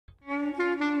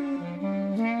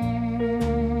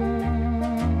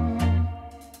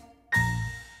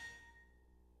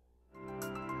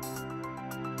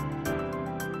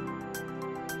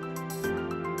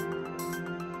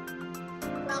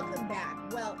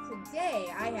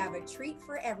have a treat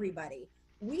for everybody.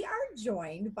 We are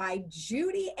joined by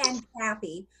Judy and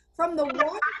Kathy from the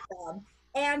Wine Club.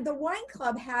 And the Wine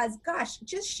Club has, gosh,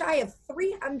 just shy of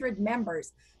 300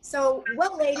 members. So,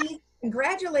 well, ladies,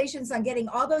 congratulations on getting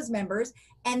all those members.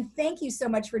 And thank you so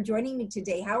much for joining me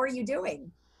today. How are you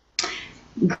doing?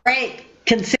 Great.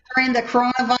 Considering the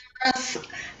coronavirus,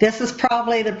 this is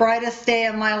probably the brightest day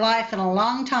of my life in a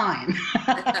long time.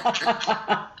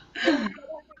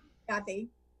 Kathy?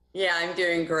 Yeah, I'm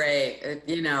doing great.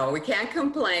 We can't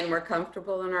complain. We're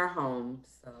comfortable in our homes.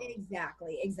 So.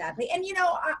 Exactly. And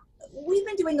we've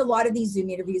been doing a lot of these Zoom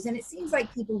interviews, and it seems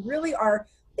like people really are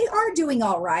doing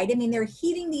all right. I mean, they're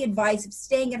heeding the advice of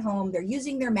staying at home. They're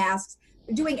using their masks.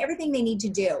 They're doing everything they need to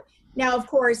do. Now, of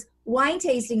course, wine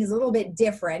tasting is a little bit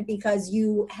different because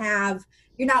you're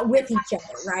not with each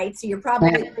other, right? So you're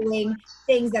probably doing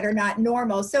things that are not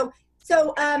normal. So,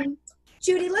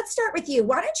 Judy, let's start with you.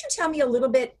 Why don't you tell me a little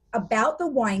bit about the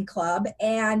Wine Club,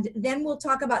 and then we'll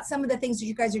talk about some of the things that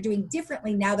you guys are doing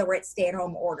differently now that we're at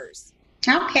stay-at-home orders.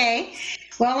 Okay.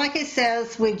 Well, like it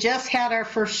says, we just had our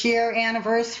first year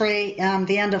anniversary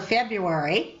the end of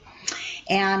February.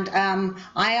 And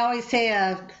I always say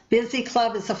a busy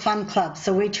club is a fun club,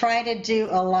 so we try to do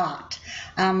a lot.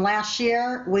 Last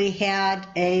year, we had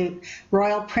a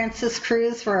Royal Princess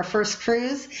cruise for our first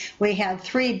cruise. We had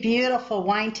 3 beautiful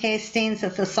wine tastings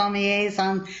that the sommeliers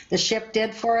on the ship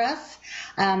did for us.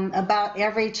 About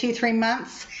every 2-3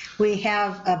 months, we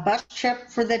have a bus trip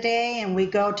for the day, and we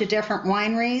go to different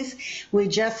wineries. We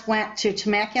just went to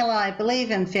Temecula, I believe,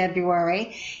 in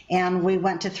February, and we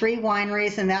went to 3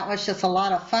 wineries, and that was just a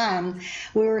lot of fun.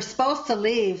 We were supposed to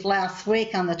leave last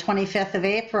week on the 25th of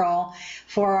April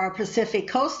for our Pacific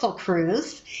Coastal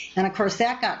Cruise, and of course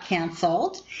that got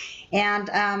canceled.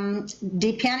 And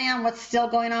depending on what's still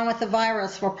going on with the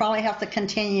virus, we'll probably have to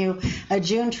continue a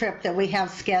June trip that we have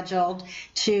scheduled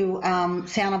to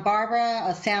Santa Barbara,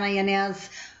 a Santa Ynez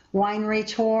winery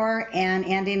tour, and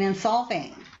ending in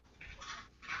Solvang.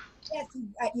 Yes,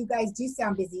 you guys do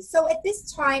sound busy. So at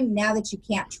this time, now that you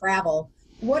can't travel,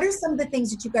 what are some of the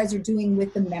things that you guys are doing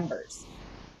with the members?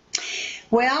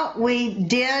 Well, we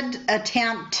did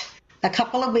attempt a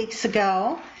couple of weeks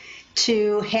ago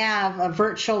to have a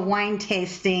virtual wine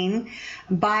tasting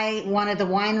by one of the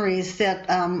wineries that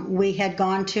we had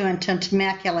gone to in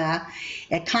Temecula.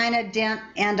 It kind of didn't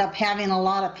end up having a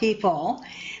lot of people.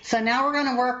 So now we're going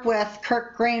to work with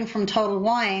Kirk Green from Total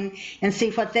Wine and see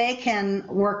what they can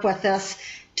work with us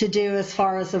to do as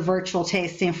far as a virtual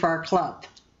tasting for our club.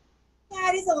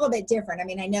 Yeah, it is a little bit different. I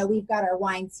mean, I know we've got our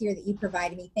wines here that you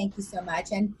provided me. Thank you so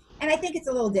much. And I think it's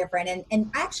a little different. And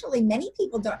actually, many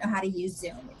people don't know how to use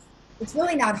Zoom. It's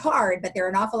really not hard, but there are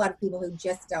an awful lot of people who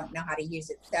just don't know how to use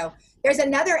it. So there's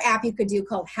another app you could do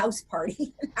called House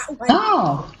Party.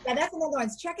 Yeah, that's another one.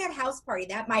 Check out House Party.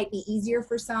 That might be easier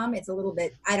for some. It's a little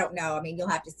bit, I don't know. I mean, you'll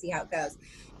have to see how it goes.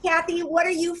 Kathy, what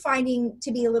are you finding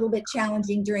to be a little bit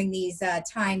challenging during these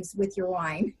times with your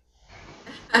wine?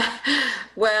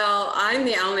 Well, I'm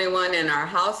the only one in our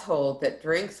household that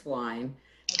drinks wine.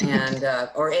 And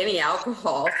or any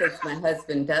alcohol, since my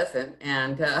husband doesn't,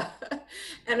 and I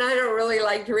don't really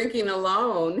like drinking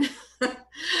alone.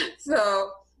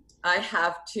 So I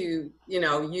have to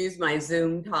use my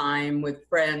Zoom time with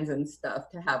friends and stuff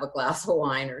to have a glass of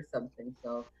wine or something,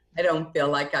 so I don't feel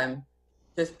like I'm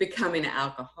just becoming an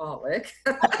alcoholic.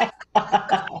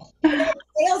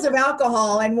 Sales of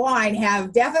alcohol and wine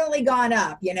have definitely gone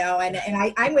up,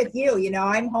 and I'm with you.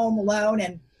 I'm home alone,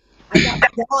 and I got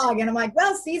my dog, and I'm like,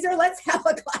 well, Caesar, let's have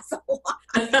a glass of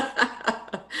wine.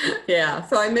 Yeah,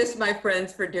 so I miss my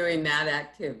friends for doing that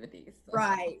activity. So.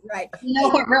 Right.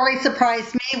 What really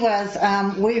surprised me was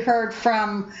we heard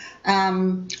from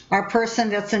our person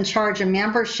that's in charge of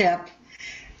membership,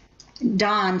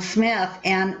 Don Smith,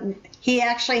 and he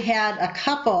actually had a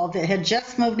couple that had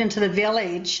just moved into the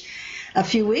village a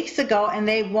few weeks ago, and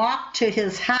they walked to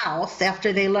his house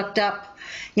after they looked up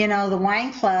the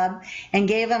wine club, and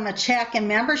gave him a check and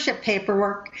membership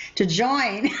paperwork to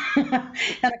join. And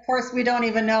of course, we don't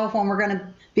even know when we're going to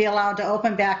be allowed to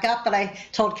open back up. But I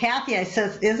told Kathy, I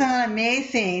says, isn't it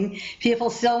amazing? People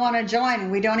still want to join,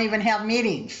 and we don't even have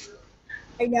meetings.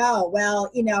 I know.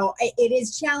 Well, it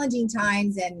is challenging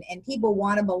times, and people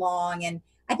want to belong. And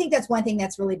I think that's one thing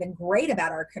that's really been great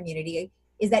about our community,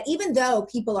 is that even though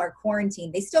people are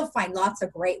quarantined, they still find lots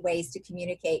of great ways to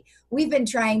communicate. We've been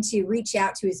trying to reach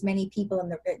out to as many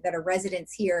people that are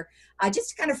residents here, just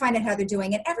to kind of find out how they're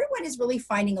doing. And everyone is really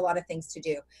finding a lot of things to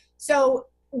do. So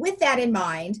with that in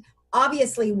mind,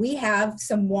 obviously we have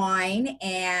some wine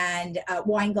and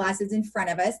wine glasses in front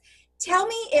of us. Tell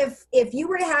me if you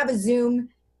were to have a Zoom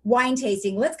wine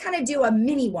tasting. Let's kind of do a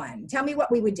mini one. Tell me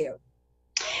what we would do.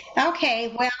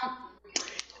 Okay, well,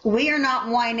 we are not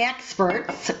wine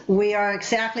experts. We are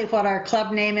exactly what our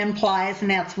club name implies,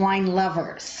 and that's wine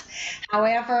lovers.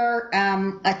 However,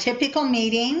 a typical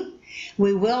meeting,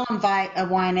 we will invite a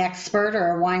wine expert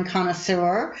or a wine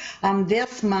connoisseur.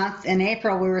 This month in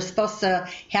April, we were supposed to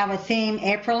have a theme,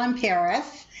 April in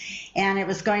Paris, and it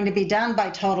was going to be done by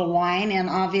Total Wine, and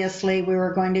obviously we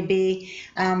were going to be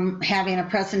having a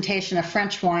presentation of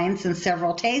French wines and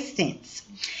several tastings.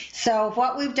 So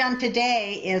what we've done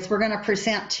today is we're going to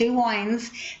present two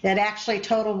wines that actually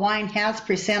Total Wine has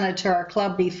presented to our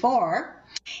club before.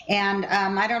 And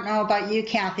I don't know about you,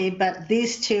 Kathy, but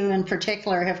these two in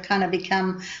particular have kind of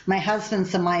become my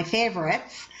husband's and my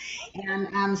favorites.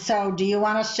 And so do you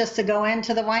want us just to go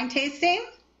into the wine tasting?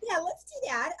 Yeah, let's do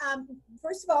that.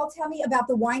 First of all, tell me about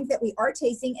the wines that we are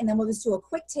tasting, and then we'll just do a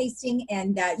quick tasting,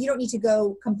 and you don't need to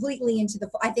go completely into the,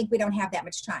 I think we don't have that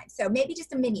much time. So maybe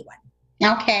just a mini one.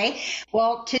 Okay,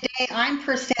 well, today I'm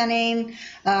presenting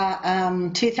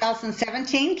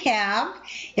 2017 Cab.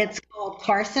 It's called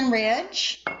Carson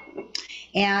Ridge,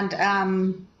 and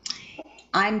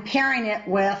I'm pairing it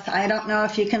with, I don't know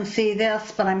if you can see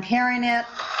this, but I'm pairing it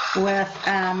with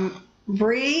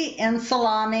brie and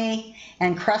salami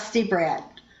and crusty bread.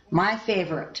 My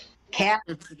favorite, Cab,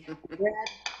 bread,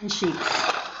 and cheese.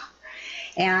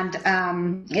 And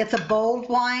it's a bold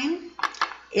wine.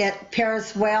 It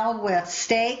pairs well with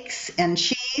steaks and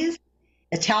cheese,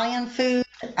 Italian food,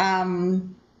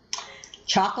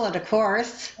 chocolate, of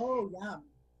course. Oh, yum.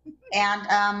 And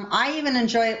I even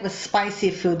enjoy it with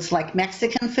spicy foods like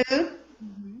Mexican food.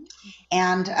 Mm-hmm.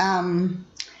 And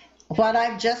what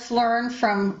I've just learned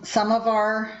from some of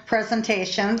our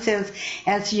presentations is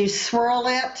as you swirl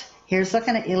it, here's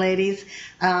looking at you ladies,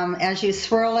 as you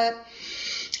swirl it,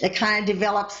 it kind of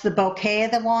develops the bouquet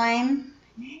of the wine.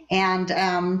 And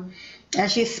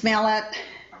as you smell it,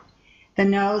 the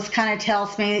nose kind of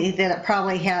tells me that it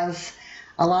probably has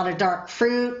a lot of dark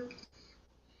fruit,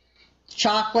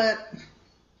 chocolate,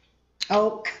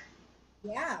 oak.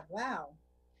 Yeah, wow.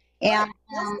 And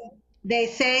they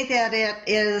say that it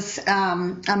is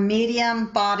a medium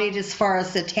bodied as far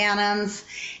as the tannins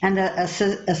and the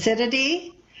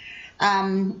acidity.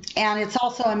 And it's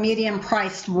also a medium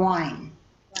priced wine.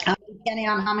 Depending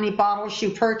on how many bottles you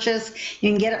purchase,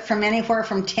 you can get it from anywhere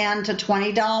from $10 to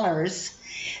 $20.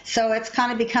 So it's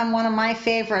kind of become one of my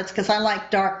favorites because I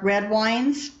like dark red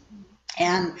wines.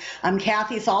 And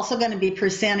Kathy's also going to be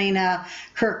presenting a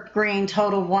Kirk Green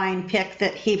Total Wine pick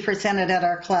that he presented at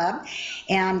our club.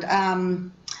 And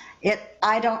I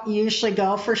don't usually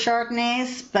go for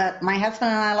Chardonnays, but my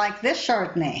husband and I like this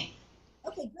Chardonnay.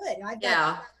 Okay, good.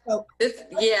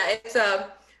 It's a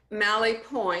Mallee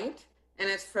Point. And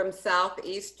it's from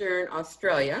southeastern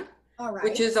Australia, all right,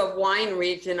 which is a wine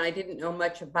region I didn't know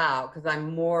much about because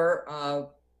I'm more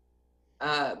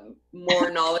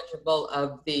knowledgeable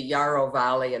of the Yarra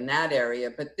Valley in that area.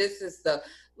 But this is the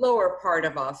lower part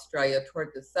of Australia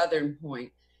toward the southern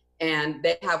point. And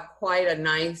they have quite a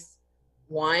nice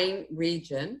wine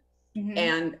region. Mm-hmm.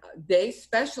 And they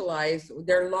specialize,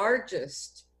 their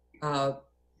largest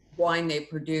wine they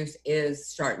produce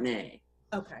is Chardonnay.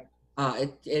 Okay.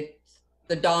 It's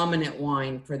the dominant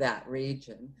wine for that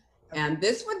region. And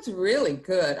this one's really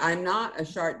good. I'm not a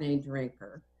Chardonnay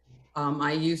drinker.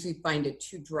 I usually find it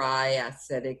too dry,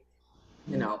 acidic,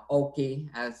 oaky,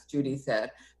 as Judy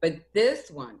said. But this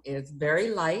one is very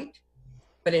light,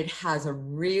 but it has a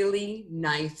really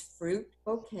nice fruit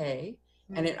bouquet.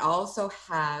 And it also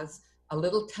has a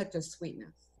little touch of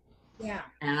sweetness. Yeah.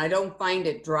 And I don't find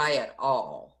it dry at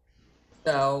all.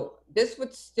 So this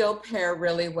would still pair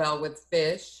really well with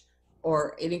fish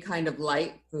or any kind of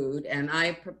light food. And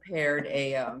I prepared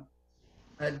a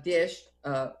dish,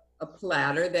 a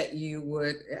platter that you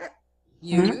would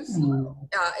use. Mm-hmm.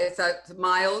 It's a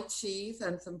mild cheese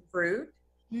and some fruit.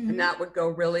 Mm-hmm. And that would go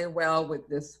really well with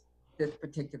this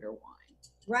particular wine.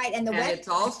 Right, and it's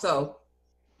also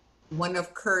one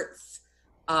of Kurt's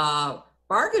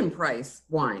bargain price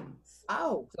wines.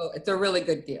 Oh. So it's a really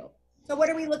good deal. So what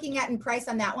are we looking at in price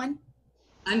on that one?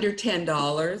 Under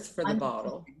 $10 for the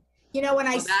bottle. When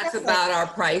I smell that's about our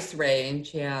price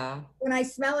range, yeah. When I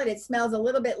smell it, it smells a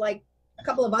little bit like a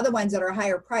couple of other ones that are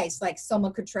higher priced, like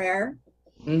Sommelier.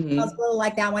 Mm-hmm. Smells a little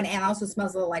like that one, and also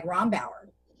smells a little like Rombauer.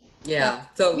 Yeah,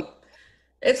 so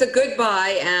it's a good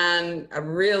buy and a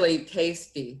really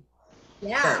tasty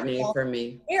Chardonnay for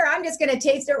me. Here, I'm just going to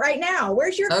taste it right now.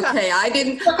 Where's your cup? Okay, I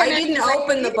didn't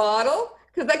open the bottle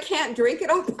because I can't drink it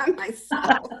all by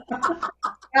myself.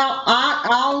 Well,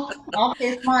 I'll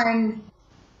taste mine.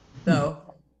 So,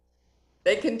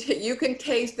 You can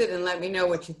taste it and let me know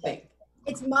what you think.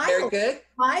 It's mild. Very good.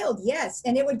 Mild, yes,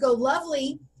 and it would go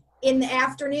lovely in the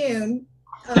afternoon.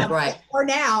 Right. Or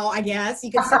now, I guess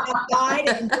you can sit outside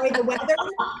and enjoy the weather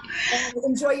and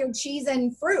enjoy your cheese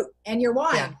and fruit and your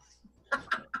wine.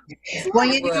 Yeah. Well,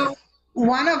 you know,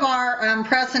 one of our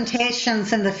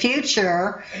presentations in the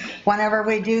future, whenever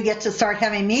we do get to start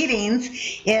having meetings,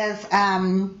 is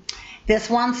this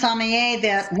one sommelier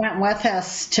that went with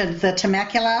us to the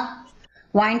Temecula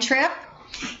wine trip.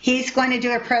 He's going to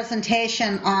do a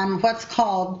presentation on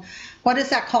what is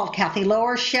that called, Kathy?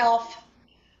 Lower shelf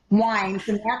wines,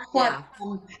 and that's what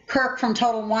Kirk from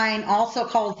Total Wine also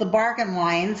calls the bargain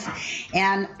wines.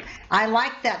 And I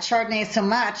liked that Chardonnay so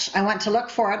much, I went to look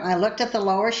for it, and I looked at the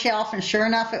lower shelf, and sure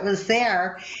enough, it was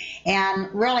there. And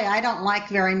really, I don't like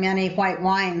very many white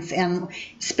wines, and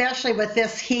especially with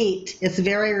this heat, it's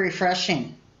very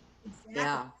refreshing. Exactly.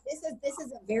 Yeah. This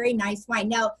is a very nice wine.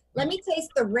 Now, let me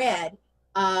taste the red,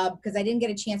 because I didn't get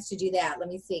a chance to do that. Let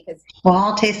me see. Well,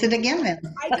 I'll taste it again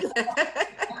then. I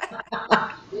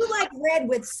do like red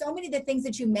with so many of the things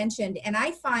that you mentioned, and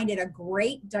I find it a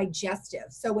great digestive.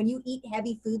 So when you eat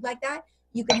heavy food like that,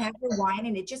 you can have your wine,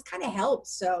 and it just kind of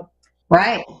helps. So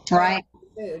right.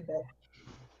 Food, but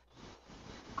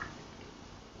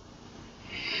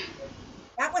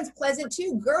that one's pleasant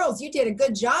too. Girls, you did a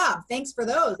good job. Thanks for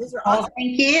those. Those are awesome.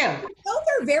 Thank you. Both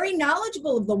are very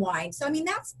knowledgeable of the wine. So I mean,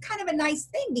 that's kind of a nice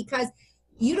thing, because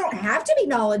you don't have to be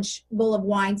knowledgeable of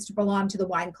wines to belong to the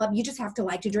wine club. You just have to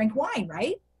like to drink wine,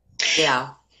 right? Yeah.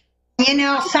 You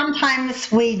know,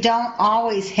 sometimes we don't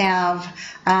always have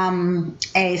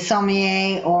a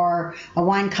sommelier or a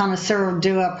wine connoisseur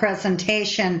do a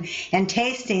presentation and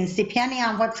tastings. Depending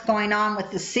on what's going on with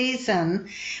the season,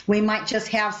 we might just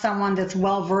have someone that's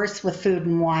well versed with food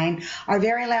and wine. Our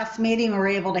very last meeting we were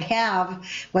able to have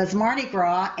was Mardi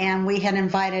Gras, and we had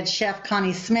invited Chef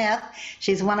Connie Smith.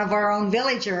 She's one of our own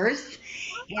villagers.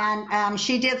 And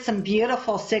she did some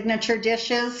beautiful signature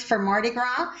dishes for Mardi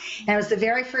Gras. And it was the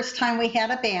very first time we had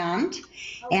a band.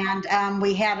 And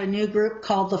we had a new group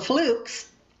called the Flukes.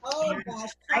 Oh, gosh.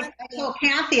 I told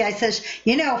Kathy, I says,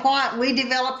 you know what? We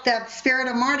developed that spirit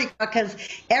of Mardi Gras because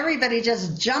everybody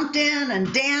just jumped in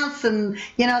and danced, and,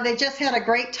 you know, they just had a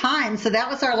great time. So that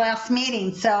was our last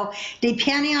meeting. So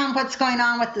depending on what's going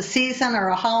on with the season or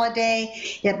a holiday,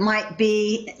 it might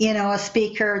be, you know, a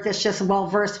speaker that's just well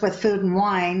versed with food and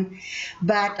wine.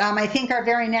 But I think our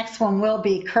very next one will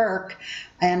be Kirk.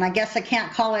 And I guess I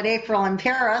can't call it April in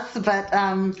Paris, but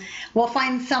we'll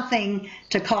find something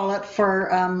to call it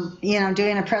for, you know,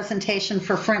 doing a presentation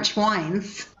for French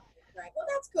wines. Right. Well,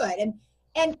 that's good.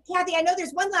 And Kathy, I know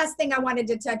there's one last thing I wanted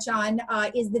to touch on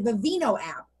is the Vivino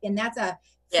app. And that's a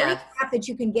free app that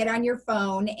you can get on your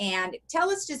phone. And tell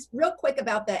us just real quick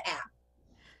about the app.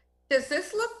 Does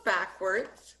this look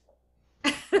backwards?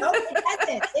 No, it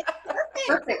doesn't. It's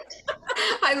perfect.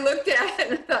 I looked at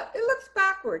it and I thought, it looks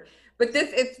backward. But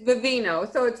it's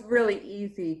Vivino, so it's really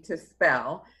easy to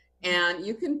spell. And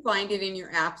you can find it in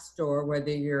your app store,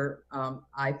 whether you're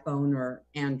iPhone or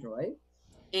Android.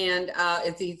 And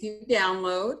it's easy to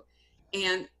download.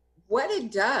 And what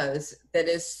it does that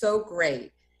is so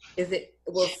great is it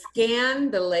will scan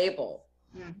the label.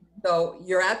 Mm-hmm. So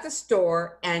you're at the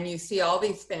store and you see all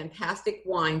these fantastic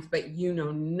wines, but you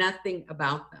know nothing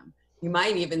about them. You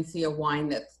might even see a wine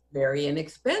that's very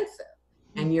inexpensive.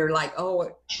 And you're like, oh,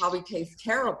 it probably tastes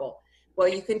terrible. Well,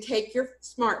 you can take your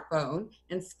smartphone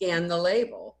and scan the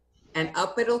label, and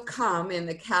up it'll come in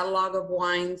the catalog of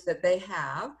wines that they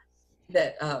have,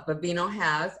 that Vivino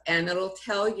has, and it'll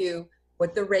tell you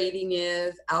what the rating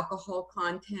is, alcohol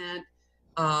content,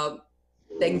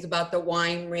 things about the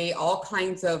winery, all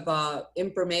kinds of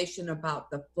information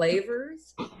about the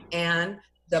flavors and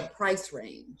the price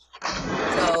range.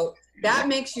 So that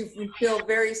makes you feel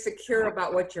very secure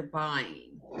about what you're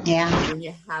buying. Yeah. When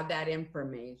you have that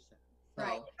information. So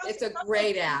right. It's a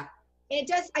great app. And it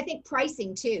does, I think,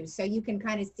 pricing too. So you can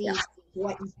kind of see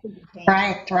what you should be paying.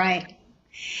 Right.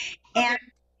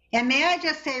 And may I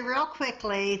just say real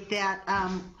quickly that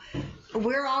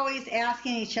we're always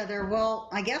asking each other, well,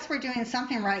 I guess we're doing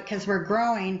something right because we're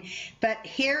growing, but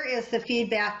here is the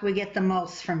feedback we get the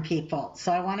most from people.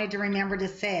 So I wanted to remember to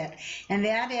say it. And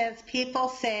that is, people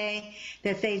say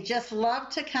that they just love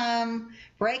to come,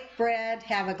 break bread,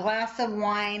 have a glass of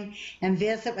wine, and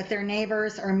visit with their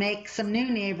neighbors or make some new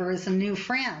neighbors and new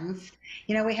friends.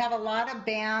 You know, we have a lot of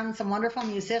bands and wonderful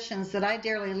musicians that I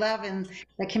dearly love in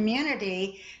the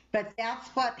community, but that's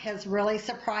what has really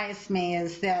surprised me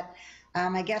is that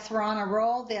I guess we're on a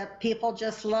roll that people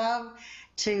just love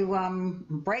to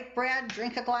break bread,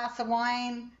 drink a glass of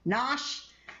wine, nosh,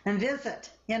 and visit,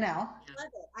 you know. I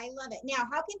love it. I love it. Now,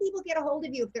 how can people get a hold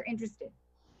of you if they're interested?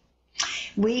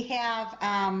 We have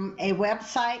a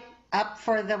website up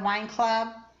for the wine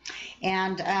club,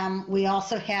 and we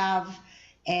also have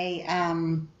a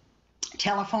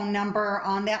telephone number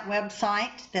on that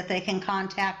website that they can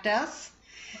contact us.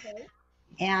 Okay.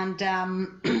 And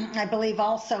I believe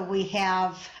also we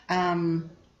have on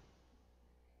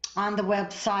the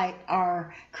website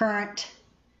our current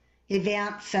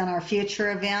events and our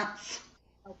future events.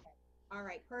 Okay. All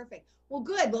right. Perfect. Well,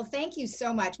 good. Well, thank you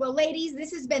so much. Well, ladies,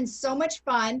 this has been so much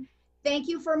fun. Thank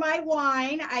you for my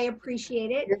wine. I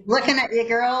appreciate it. Looking at you,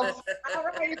 girls. All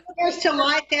right. Here's to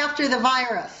life after the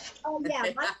virus. Oh, yeah.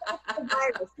 Life after the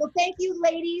virus. Well, thank you,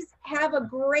 ladies. Have a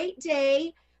great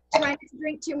day. Try not to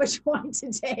drink too much wine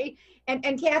today.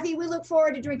 And Kathy, we look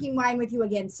forward to drinking wine with you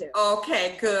again soon.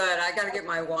 Okay, good. I got to get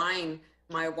my wine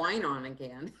on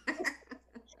again.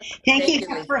 Thank you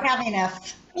for having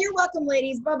us. You're welcome,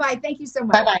 ladies. Bye-bye. Thank you so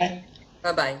much. Bye-bye.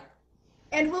 Bye-bye.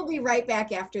 And we'll be right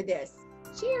back after this.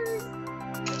 Cheers.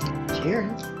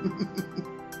 Cheers.